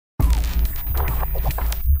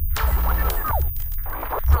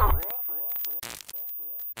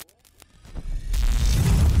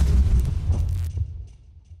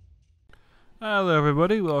Hello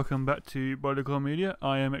everybody, welcome back to Bodycall Media.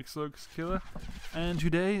 I am Locost Killer, and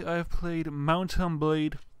today I have played Mountain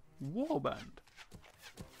Blade Warband.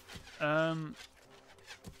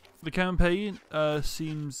 The campaign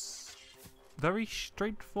seems very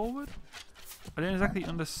straightforward. I didn't exactly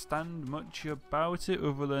understand much about it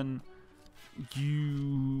other than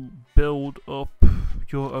you build up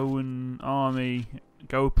your own army,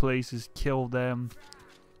 go places, kill them,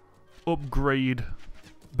 upgrade,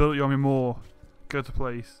 build your army more, go to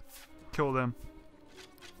place, kill them.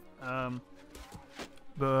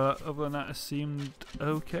 But other than that, it seemed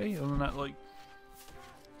okay. Other than that, like,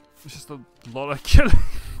 it's just a lot of killing.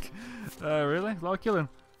 Really? A lot of killing.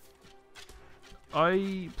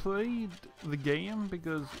 I played the game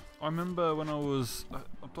because I remember when I was,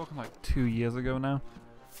 I'm talking like 2 years ago now.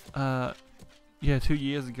 Yeah, 2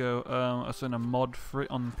 years ago, I saw a mod for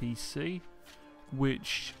it on PC,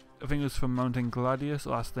 which I think it was from Mountain Gladius,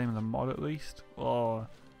 or that's the name of the mod at least, or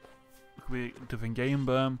it could be a different game,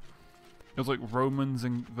 but it was like Romans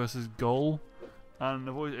versus Gaul, and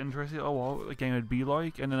I've always interested, what the game would be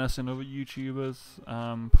like, and then I seen other YouTubers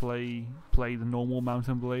play the normal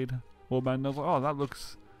Mountain Blade Warband, and I was like, oh, that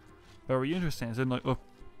looks very interesting. So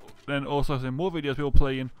then also I've seen more videos people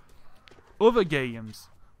playing other games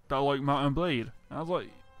that are like Mountain Blade, and I was like,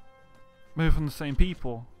 maybe from the same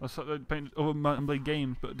people. They're playing other Mountain Blade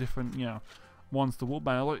games, but different, you know, ones to Warband.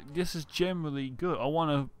 I was like, this is generally good. I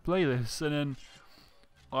want to play this. And then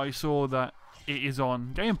I saw that it is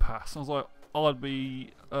on Game Pass. I was like, I'd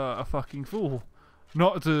be a fucking fool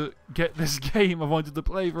not to get this game I wanted to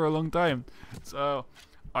play for a long time. So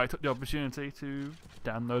I took the opportunity to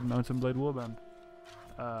download Mountain Blade Warband.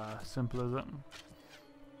 Simple as that.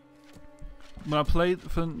 When I played,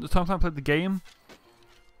 from the time I played the game,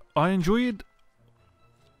 I enjoyed.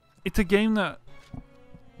 It's a game that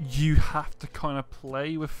you have to kind of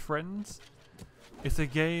play with friends. It's a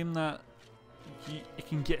game that it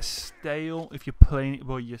can get stale if you're playing it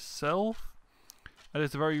by yourself, and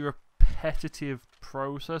it's a very repetitive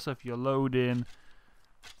process. If you load in,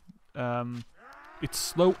 it's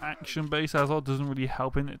slow action based as well. Doesn't really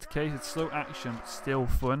help in its case. It's slow action, but still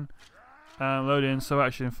fun. Load in, slow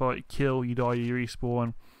action, fight, kill, you die, you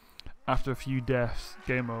respawn. After a few deaths,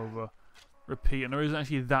 game over. Repeat, and there isn't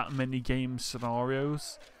actually that many game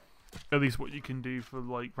scenarios. At least what you can do for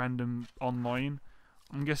like random online.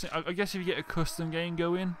 I'm guessing. I guess if you get a custom game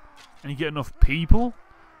going and you get enough people,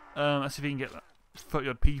 that's if you can get like 30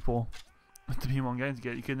 odd people to be in one game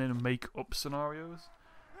together. You can then make up scenarios.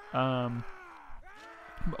 But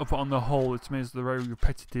on the whole, it's the very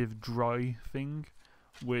repetitive, dry thing,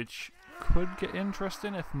 which could get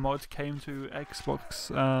interesting if mods came to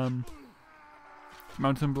Xbox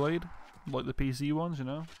Mountain Blade, like the PC ones, you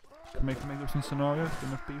know. Can make up some scenarios for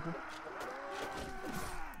enough people.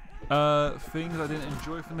 Things I didn't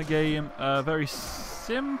enjoy from the game, very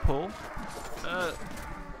simple.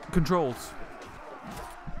 Controls.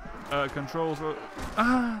 Controls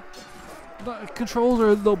are controls are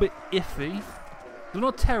a little bit iffy. They're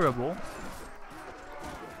not terrible.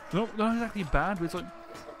 They're not exactly bad, but it's like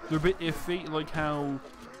they're a bit iffy, like how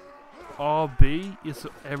RB is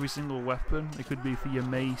every single weapon. It could be for your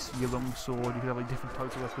mace, your longsword. You could have like different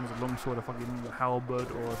types of weapons: a longsword, a fucking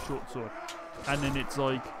halberd, or a short sword. And then it's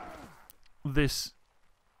like this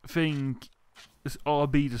thing. This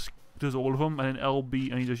RB just does all of them, and then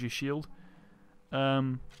LB only does your shield.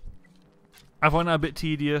 I find that a bit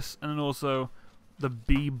tedious, and then also the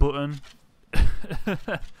B button.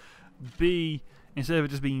 B, instead of it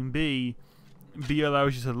just being B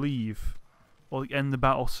allows you to leave or like end the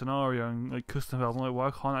battle scenario and like custom build. I'm like, why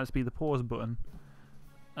can't that just be the pause button?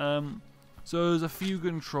 So there's a few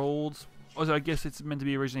controls. Also, I guess it's meant to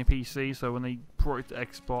be originally PC, so when they brought it to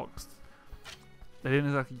Xbox, they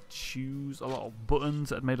didn't exactly choose a lot of buttons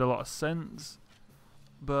that made a lot of sense.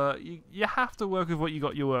 But you have to work with what you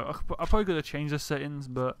got. I probably could have changed the settings,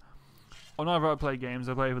 but whenever I play games,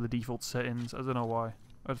 I play with the default settings. I don't know why.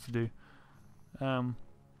 I have to do.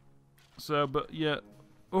 But yeah,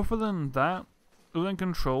 other than that, other than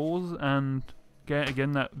controls and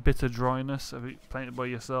again that bitter dryness of it playing it by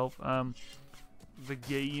yourself, the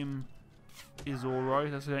game is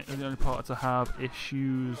alright. That's the only part to have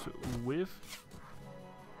issues with.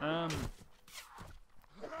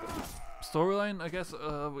 Storyline, I guess.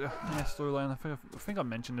 Yeah, storyline. I think I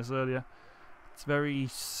mentioned this earlier. It's very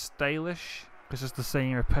stalish. It's just the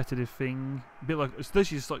same repetitive thing. A bit like, it's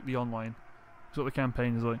literally just like the online. It's what the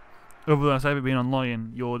campaign is like. Other than instead of being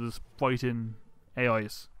online, you're just fighting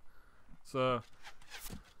AIs. So,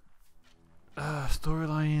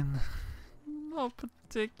 storyline, not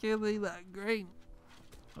particularly that great.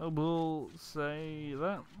 I will say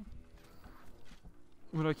that.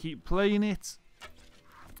 Would I keep playing it?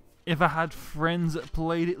 If I had friends that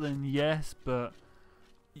played it, then yes, but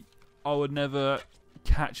I would never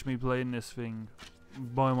catch me playing this thing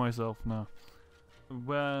by myself, no.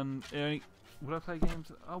 When would I play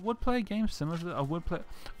games? I would play games similar to that.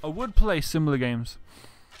 I would play similar games.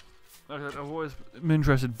 Like I've always been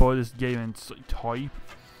interested by this game and type.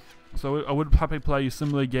 So I would happily play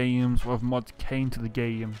similar games or if mods came to the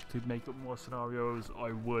game to make up more scenarios.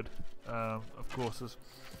 I would, of course. There's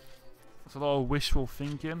a lot of wishful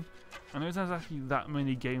thinking, and there's actually that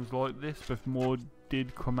many games like this. But if more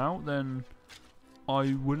did come out, then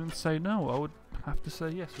I wouldn't say no. I would have to say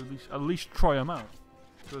yes. At least try them out,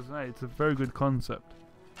 because hey, it's a very good concept.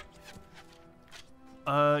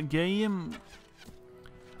 Game.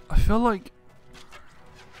 I feel like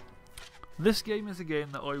this game is a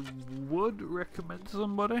game that I would recommend to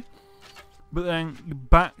somebody, but then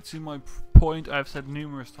back to my point I've said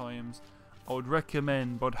numerous times, I would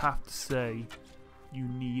recommend, but I'd have to say you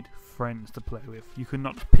need friends to play with. You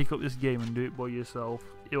cannot pick up this game and do it by yourself.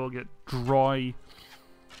 It will get dry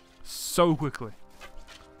so quickly,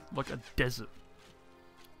 like a desert,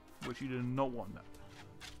 which you do not want that.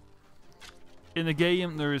 In the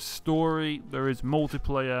game there is story, there is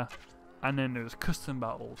multiplayer, and then there's custom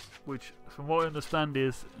battles, which from what I understand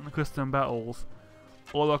is, in the custom battles,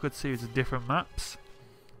 all I could see is the different maps,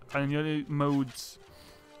 and the other modes,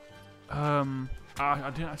 I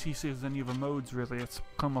didn't actually see if there's any other modes really, it's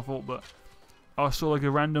kind of my fault, but I saw like a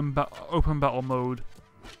random open battle mode,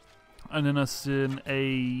 and then I seen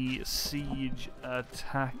a siege,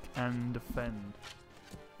 attack, and defend.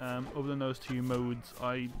 Other than those two modes,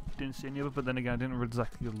 I didn't see any of it, but then again, I didn't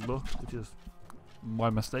exactly look, which is my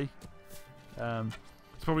mistake.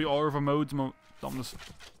 It's probably all other modes I'm just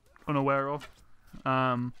unaware of.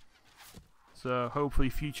 So hopefully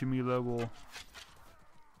future Milo will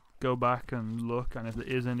go back and look, and if there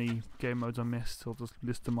is any game modes I missed, I'll just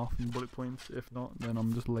list them off in bullet points. If not, then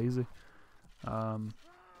I'm just lazy. Or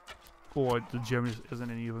there generally isn't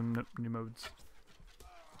any other new modes.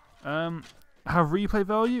 Have replay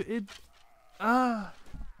value?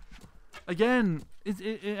 Again,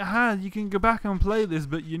 it has. You can go back and play this,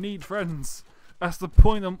 but you need friends. That's the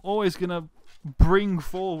point I'm always gonna bring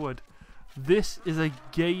forward. This is a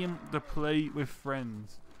game to play with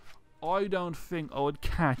friends. I don't think I would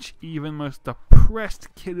catch even the most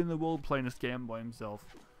depressed kid in the world playing this game by himself.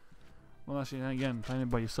 Well, actually, again, playing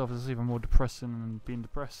it by yourself is even more depressing than being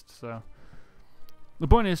depressed. So the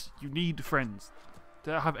point is, you need friends.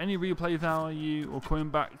 To have any replay value or coming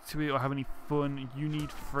back to it or have any fun, you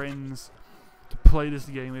need friends to play this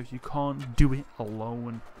game with. You can't do it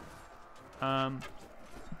alone. But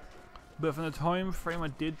from the time frame I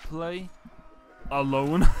did play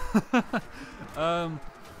alone,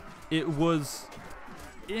 it was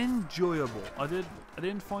enjoyable. I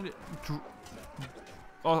didn't find it.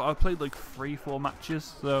 I played like 3-4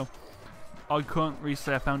 matches, so I can't really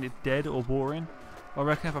say I found it dead or boring. I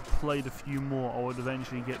reckon if I played a few more, I would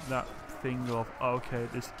eventually get that thing of, oh, okay,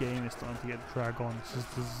 this game is starting to get dragged on. This is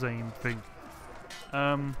the same thing.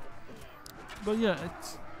 But yeah,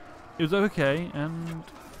 it was okay, and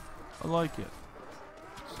I like it.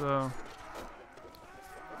 So,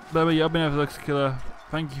 but yeah, I've been Locost Killer.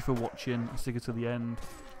 Thank you for watching and sticking to the end.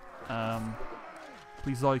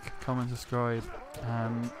 Please like, comment, subscribe,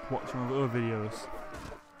 and watch my other videos.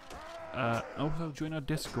 Also join our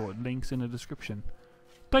Discord. Links in the description.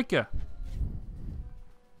 Take care.